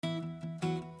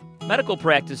Medical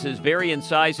practices vary in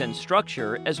size and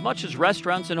structure as much as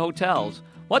restaurants and hotels.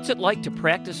 What's it like to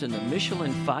practice in the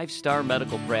Michelin 5-star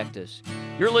medical practice?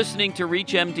 You're listening to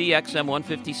ReachMD XM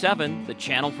 157, the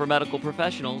channel for medical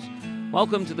professionals.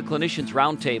 Welcome to the Clinicians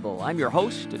Roundtable. I'm your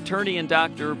host, attorney and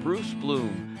Dr. Bruce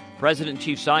Bloom, President and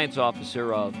Chief Science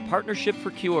Officer of Partnership for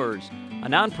Cures, a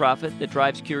nonprofit that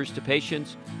drives cures to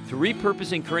patients through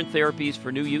repurposing current therapies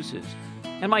for new uses.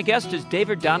 And my guest is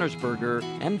David Donnersberger,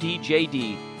 MD,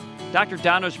 JD. Dr.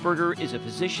 Donnersberger is a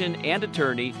physician and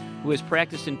attorney who has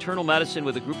practiced internal medicine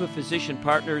with a group of physician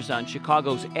partners on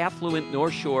Chicago's affluent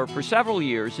North Shore for several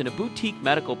years in a boutique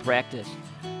medical practice.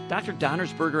 Dr.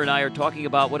 Donnersberger and I are talking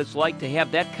about what it's like to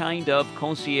have that kind of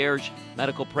concierge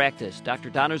medical practice. Dr.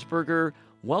 Donnersberger,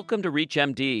 welcome to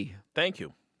ReachMD. Thank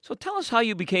you. So tell us how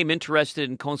you became interested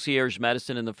in concierge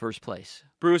medicine in the first place.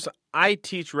 Bruce, I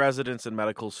teach residents and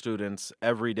medical students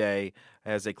every day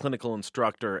as a clinical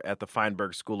instructor at the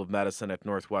Feinberg School of Medicine at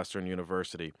Northwestern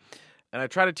University. And I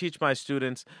try to teach my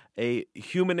students a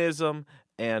humanism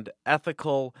and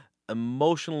ethical,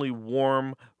 emotionally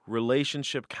warm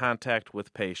relationship contact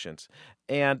with patients.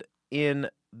 And in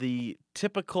the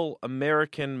typical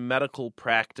American medical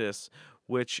practice,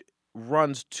 which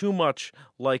runs too much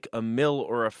like a mill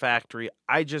or a factory,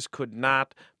 I just could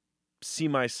not see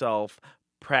myself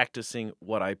practicing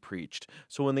what I preached.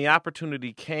 So when the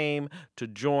opportunity came to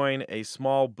join a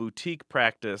small boutique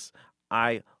practice,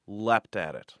 I leapt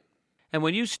at it. And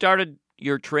when you started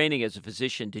your training as a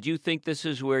physician, did you think this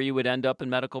is where you would end up in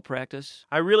medical practice?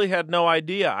 I really had no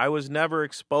idea. I was never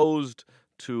exposed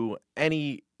to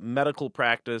any medical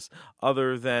practice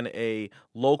other than a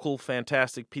local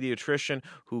fantastic pediatrician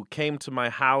who came to my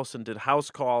house and did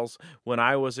house calls when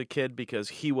I was a kid because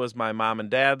he was my mom and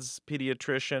dad's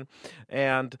pediatrician.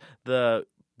 And the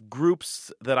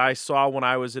groups that I saw when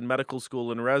I was in medical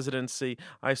school and residency,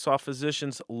 I saw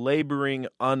physicians laboring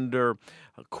under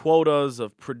quotas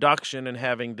of production and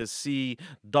having to see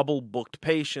double-booked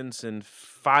patients in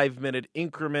 5-minute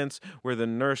increments where the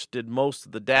nurse did most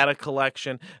of the data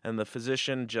collection and the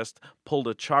physician just pulled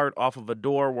a chart off of a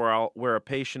door where a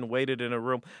patient waited in a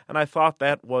room. And I thought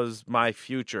that was my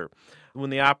future. When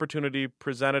the opportunity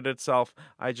presented itself,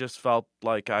 I just felt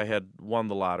like I had won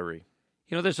the lottery.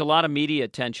 You know, there's a lot of media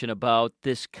attention about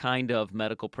this kind of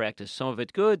medical practice. Some of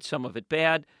it good, some of it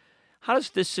bad. How does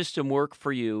this system work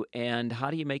for you, and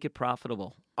how do you make it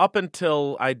profitable? Up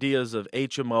until ideas of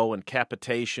HMO and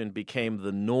capitation became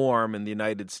the norm in the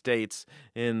United States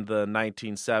in the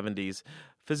 1970s,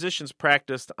 physicians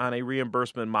practiced on a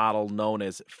reimbursement model known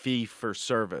as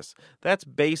fee-for-service. That's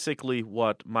basically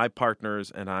what my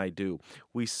partners and I do.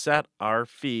 We set our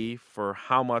fee for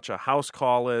how much a house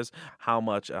call is, how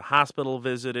much a hospital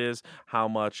visit is, how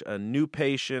much a new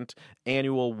patient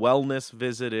annual wellness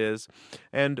visit is,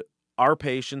 and our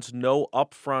patients know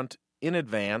upfront in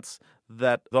advance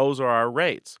that those are our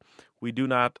rates. We do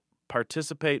not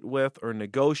participate with or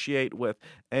negotiate with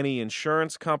any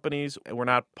insurance companies. We're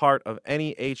not part of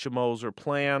any HMOs or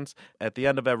plans. At the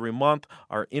end of every month,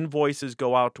 our invoices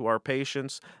go out to our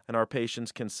patients, and our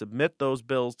patients can submit those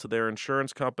bills to their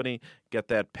insurance company, get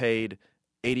that paid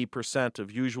 80%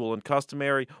 of usual and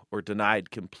customary or denied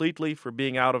completely for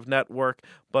being out of network,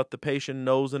 but the patient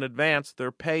knows in advance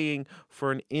they're paying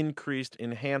for an increased,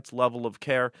 enhanced level of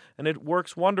care, and it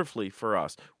works wonderfully for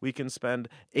us. We can spend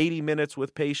 80 minutes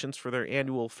with patients for their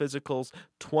annual physicals,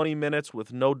 20 minutes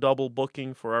with no double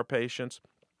booking for our patients.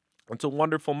 It's a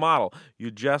wonderful model. You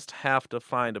just have to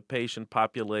find a patient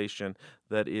population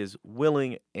that is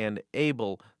willing and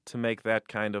able to make that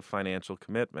kind of financial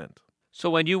commitment. So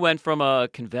when you went from a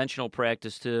conventional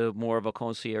practice to more of a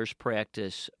concierge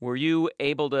practice, were you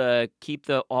able to keep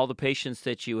all the patients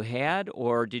that you had,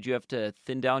 or did you have to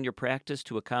thin down your practice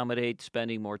to accommodate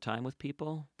spending more time with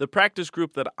people? The practice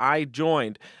group that I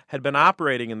joined had been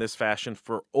operating in this fashion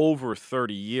for over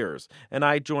 30 years, and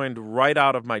I joined right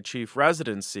out of my chief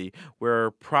residency,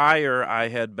 where prior I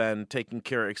had been taking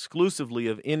care exclusively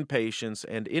of inpatients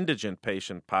and indigent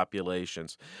patient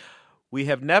populations. We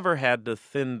have never had to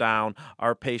thin down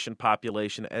our patient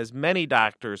population, as many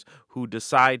doctors who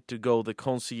decide to go the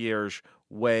concierge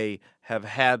way have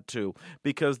had to,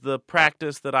 because the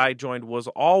practice that I joined was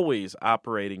always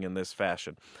operating in this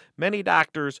fashion. Many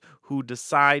doctors who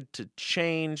decide to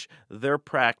change their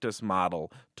practice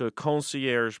model to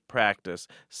concierge practice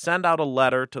send out a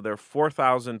letter to their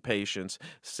 4,000 patients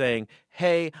saying,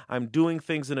 hey, I'm doing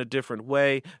things in a different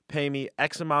way. Pay me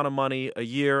X amount of money a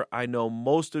year. I know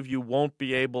most of you won't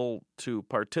be able to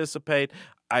participate.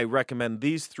 I recommend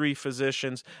these 3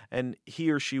 physicians, and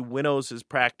he or she winnows his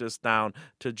practice down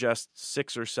to just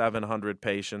 600 or 700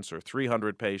 patients or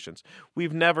 300 patients.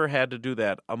 We've never had to do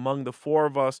that. Among the 4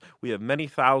 of us, we have many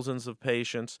thousands of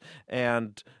patients,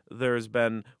 and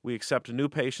we accept new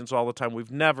patients all the time.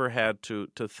 We've never had to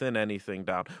thin anything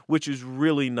down, which is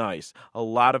really nice. A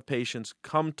lot of patients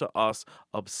come to us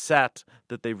upset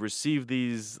that they've received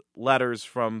these letters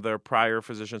from their prior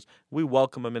physicians. We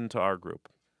welcome them into our group.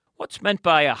 What's meant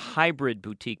by a hybrid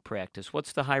boutique practice?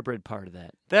 What's the hybrid part of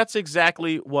that? That's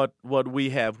exactly what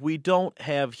we have. We don't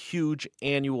have huge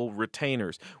annual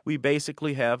retainers. We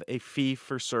basically have a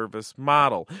fee-for-service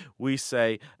model. We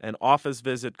say an office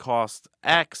visit costs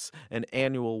X, an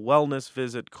annual wellness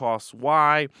visit costs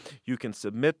Y. You can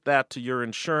submit that to your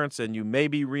insurance, and you may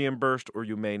be reimbursed or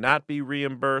you may not be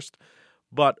reimbursed.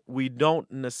 But we don't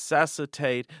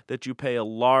necessitate that you pay a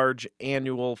large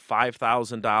annual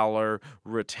 $5,000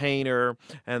 retainer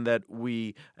and that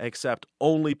we accept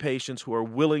only patients who are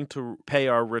willing to pay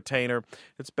our retainer.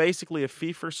 It's basically a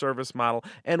fee-for-service model,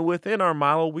 and within our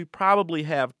model, we probably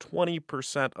have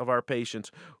 20% of our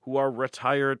patients who are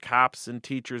retired cops and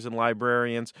teachers and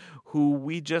librarians who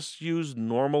we just use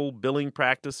normal billing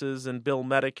practices and bill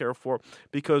Medicare for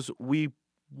because we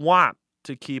want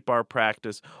to keep our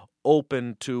practice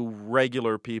open to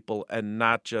regular people and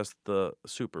not just the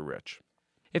super rich.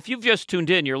 If you've just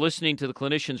tuned in, you're listening to the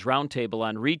Clinicians Roundtable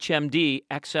on ReachMD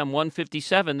XM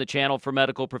 157, the channel for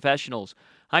medical professionals.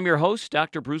 I'm your host,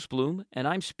 Dr. Bruce Bloom, and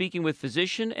I'm speaking with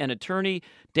physician and attorney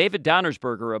David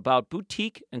Donnersberger about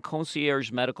boutique and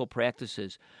concierge medical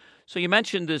practices. So you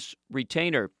mentioned this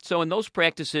retainer. So in those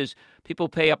practices, people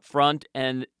pay up front,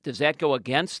 and does that go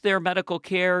against their medical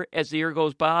care as the year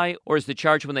goes by, or is the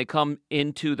charge when they come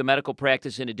into the medical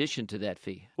practice in addition to that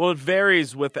fee? Well, it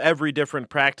varies with every different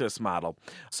practice model.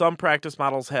 Some practice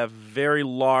models have very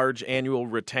large annual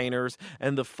retainers,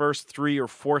 and the first $3,000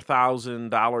 or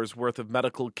 $4,000 worth of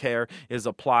medical care is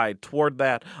applied toward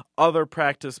that. Other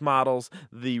practice models,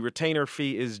 the retainer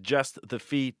fee is just the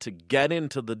fee to get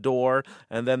into the door,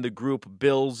 and then the group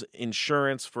bills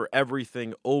insurance for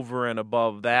everything over and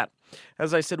above that.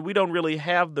 As I said, we don't really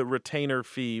have the retainer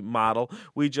fee model.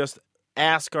 We just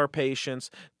ask our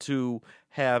patients to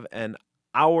have an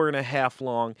hour and a half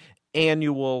long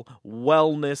annual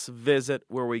wellness visit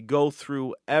where we go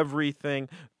through everything,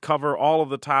 cover all of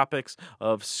the topics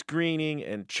of screening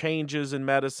and changes in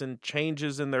medicine,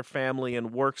 changes in their family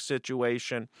and work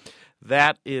situation.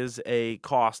 That is a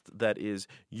cost that is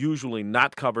usually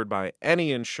not covered by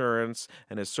any insurance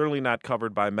and is certainly not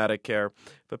covered by Medicare.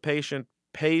 If a patient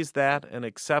pays that and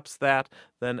accepts that,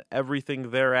 then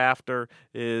everything thereafter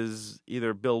is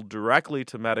either billed directly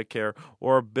to Medicare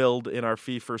or billed in our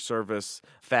fee-for-service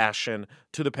fashion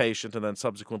to the patient and then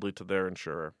subsequently to their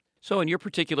insurer. So in your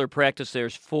particular practice,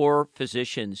 there's 4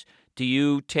 physicians. Do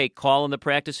you take call in the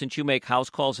practice since you make house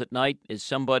calls at night? Is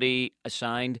somebody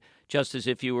assigned just as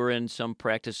if you were in some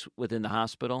practice within the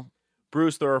hospital?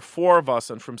 Bruce, there are 4 of us,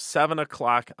 and from 7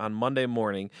 o'clock on Monday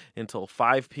morning until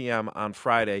 5 p.m. on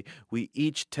Friday, we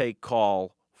each take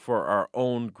call for our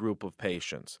own group of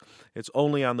patients. It's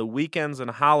only on the weekends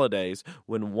and holidays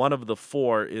when one of the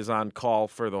 4 is on call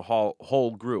for the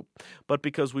whole group. But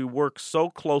because we work so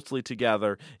closely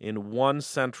together in one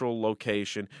central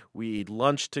location, we eat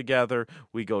lunch together,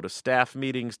 we go to staff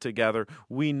meetings together,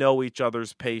 we know each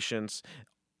other's patients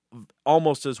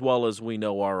almost as well as we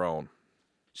know our own.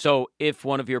 So if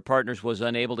one of your partners was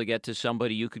unable to get to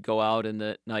somebody, you could go out in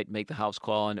the night and make the house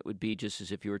call, and it would be just as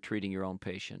if you were treating your own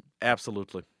patient.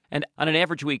 Absolutely. And on an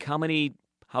average week, how many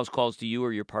house calls do you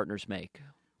or your partners make?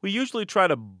 We usually try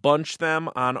to bunch them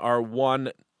on our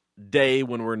one day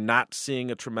when we're not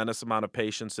seeing a tremendous amount of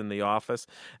patients in the office.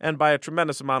 And by a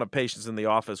tremendous amount of patients in the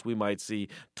office, we might see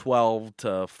 12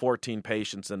 to 14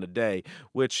 patients in a day,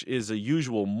 which is a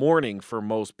usual morning for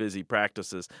most busy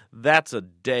practices. That's a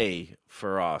day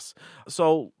for us.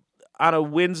 So on a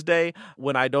Wednesday,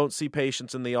 when I don't see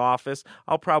patients in the office,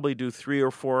 I'll probably do 3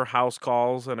 or 4 house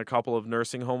calls and a couple of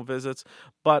nursing home visits.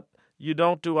 But you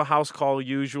don't do a house call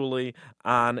usually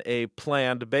on a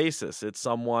planned basis. It's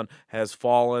someone has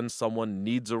fallen, someone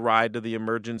needs a ride to the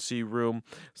emergency room,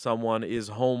 someone is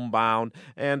homebound,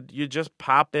 and you just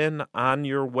pop in on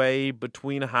your way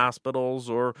between hospitals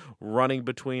or running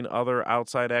between other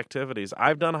outside activities.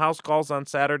 I've done house calls on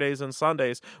Saturdays and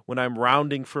Sundays when I'm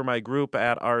rounding for my group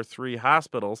at our 3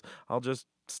 hospitals. I'll just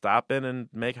stop in and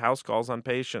make house calls on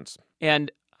patients.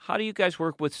 And how do you guys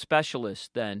work with specialists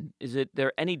then? Is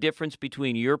there any difference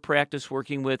between your practice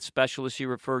working with specialists you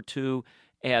refer to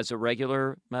as a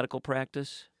regular medical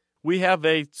practice? We have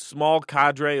a small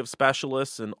cadre of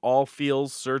specialists in all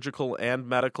fields, surgical and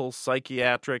medical,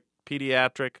 psychiatric,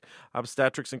 pediatric,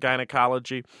 obstetrics, and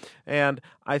gynecology. And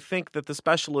I think that the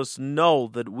specialists know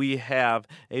that we have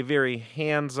a very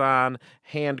hands-on,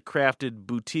 handcrafted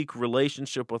boutique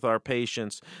relationship with our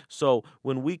patients. So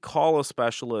when we call a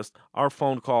specialist, our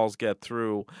phone calls get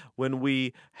through. When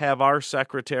we have our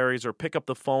secretaries or pick up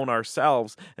the phone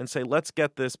ourselves and say, let's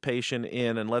get this patient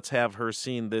in and let's have her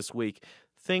seen this week,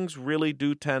 things really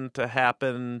do tend to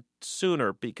happen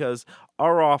sooner because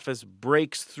our office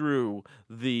breaks through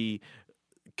the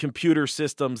computer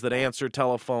systems that answer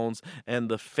telephones and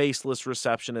the faceless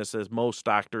receptionist at most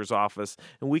doctors' office,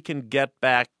 and we can get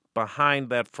back behind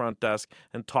that front desk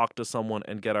and talk to someone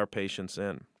and get our patients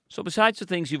in. So besides the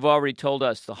things you've already told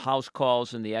us, the house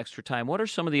calls and the extra time, what are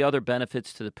some of the other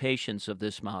benefits to the patients of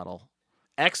this model?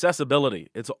 Accessibility.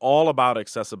 It's all about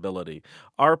accessibility.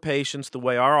 Our patients, the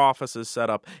way our office is set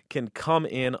up, can come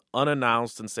in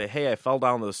unannounced and say, hey, I fell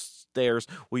down the stairs.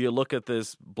 Will you look at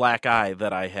this black eye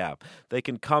that I have? They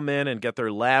can come in and get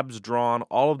their labs drawn,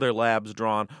 all of their labs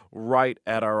drawn right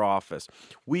at our office.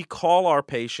 We call our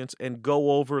patients and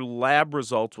go over lab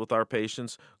results with our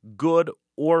patients, good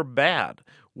or bad.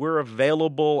 We're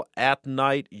available at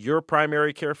night. Your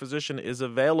primary care physician is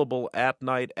available at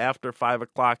night after 5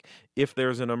 o'clock if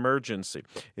there's an emergency.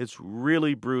 It's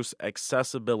really, Bruce,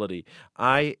 accessibility.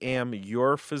 I am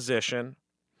your physician,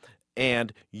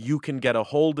 and you can get a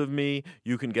hold of me.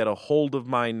 You can get a hold of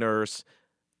my nurse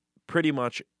pretty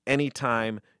much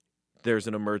anytime there's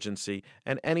an emergency,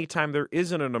 and anytime there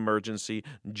isn't an emergency,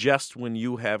 just when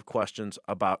you have questions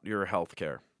about your health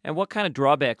care. And what kind of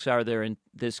drawbacks are there in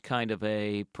this kind of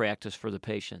a practice for the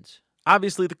patients?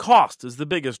 Obviously, the cost is the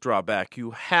biggest drawback.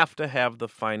 You have to have the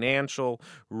financial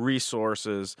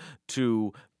resources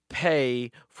to pay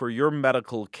for your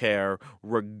medical care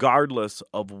regardless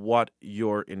of what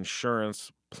your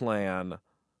insurance plan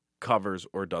covers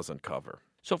or doesn't cover.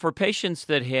 So for patients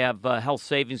that have health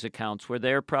savings accounts where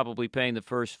they're probably paying the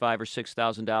first $5,000 or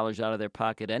 $6,000 out of their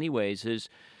pocket anyways, is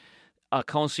a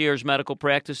concierge medical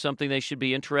practice something they should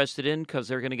be interested in because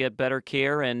they're going to get better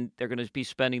care and they're going to be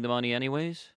spending the money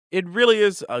anyways? It really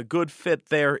is a good fit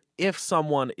there if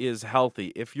someone is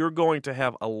healthy. If you're going to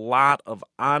have a lot of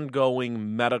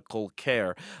ongoing medical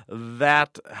care,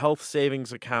 that health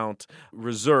savings account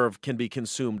reserve can be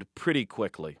consumed pretty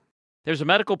quickly. There's a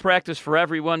medical practice for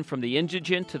everyone, from the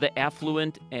indigent to the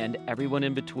affluent and everyone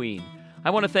in between. I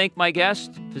want to thank my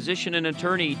guest, physician and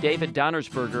attorney David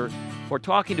Donnersberger, for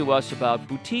talking to us about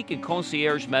boutique and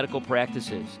concierge medical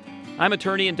practices. I'm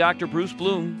attorney and Dr. Bruce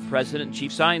Bloom, President and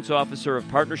Chief Science Officer of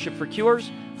Partnership for Cures,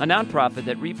 a nonprofit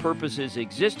that repurposes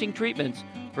existing treatments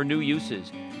for new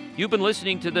uses. You've been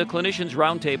listening to the Clinicians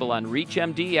Roundtable on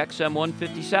ReachMD XM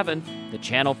 157, the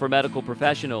channel for medical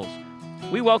professionals.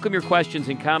 We welcome your questions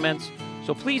and comments,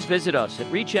 so please visit us at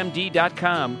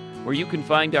reachmd.com, where you can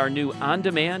find our new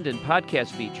on-demand and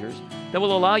podcast features that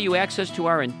will allow you access to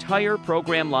our entire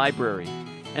program library.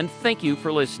 And thank you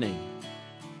for listening.